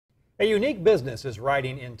A unique business is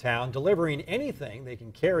riding in town, delivering anything they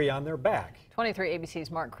can carry on their back. 23 ABC's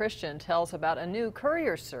Mark Christian tells about a new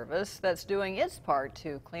courier service that's doing its part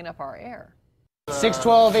to clean up our air.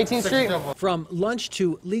 612 18th Street. From lunch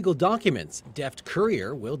to legal documents, Deft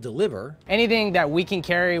Courier will deliver Anything that we can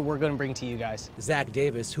carry, we're going to bring to you guys. Zach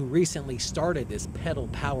Davis, who recently started this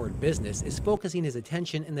pedal-powered business, is focusing his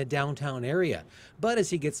attention in the downtown area. But as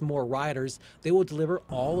he gets more riders, they will deliver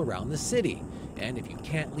all around the city. And if you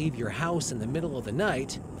can't leave your house in the middle of the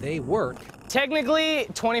night, they work. Technically,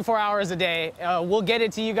 24 hours a day. We'll get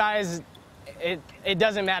it to you guys. It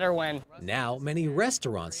doesn't matter when. Now, many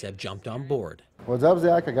restaurants have jumped on board. What's up,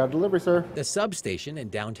 Zach? I got a delivery, sir. The substation in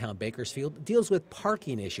downtown Bakersfield deals with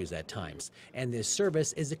parking issues at times, and this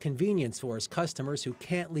service is a convenience for its customers who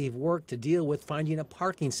can't leave work to deal with finding a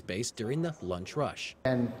parking space during the lunch rush.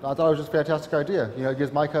 And I thought it was just a fantastic idea. You know, it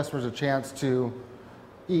gives my customers a chance to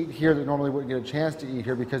eat here that normally wouldn't get a chance to eat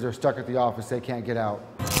here because they're stuck at the office. They can't get out.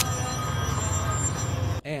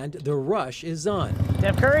 And the rush is on.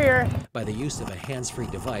 Deft Courier. By the use of a hands-free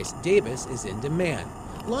device, Davis is in demand.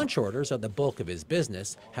 Lunch orders are the bulk of his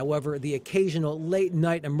business. However, the occasional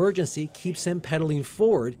late-night emergency keeps him pedaling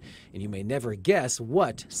forward, and you may never guess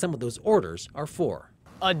what some of those orders are for.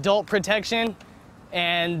 Adult protection,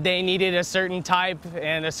 and they needed a certain type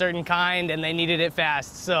and a certain kind, and they needed it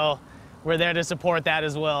fast. So we're there to support that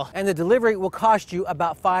as well. And the delivery will cost you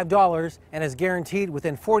about $5 and is guaranteed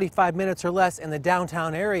within 45 minutes or less in the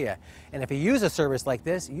downtown area. And if you use a service like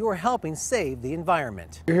this, you are helping save the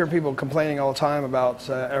environment. You hear people complaining all the time about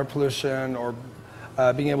air pollution or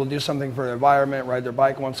being able to do something for the environment, ride their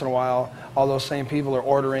bike once in a while. All those same people are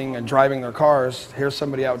ordering and driving their cars. Here's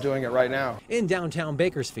somebody out doing it right now. In downtown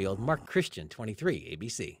Bakersfield, Mark Christian, 23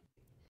 ABC.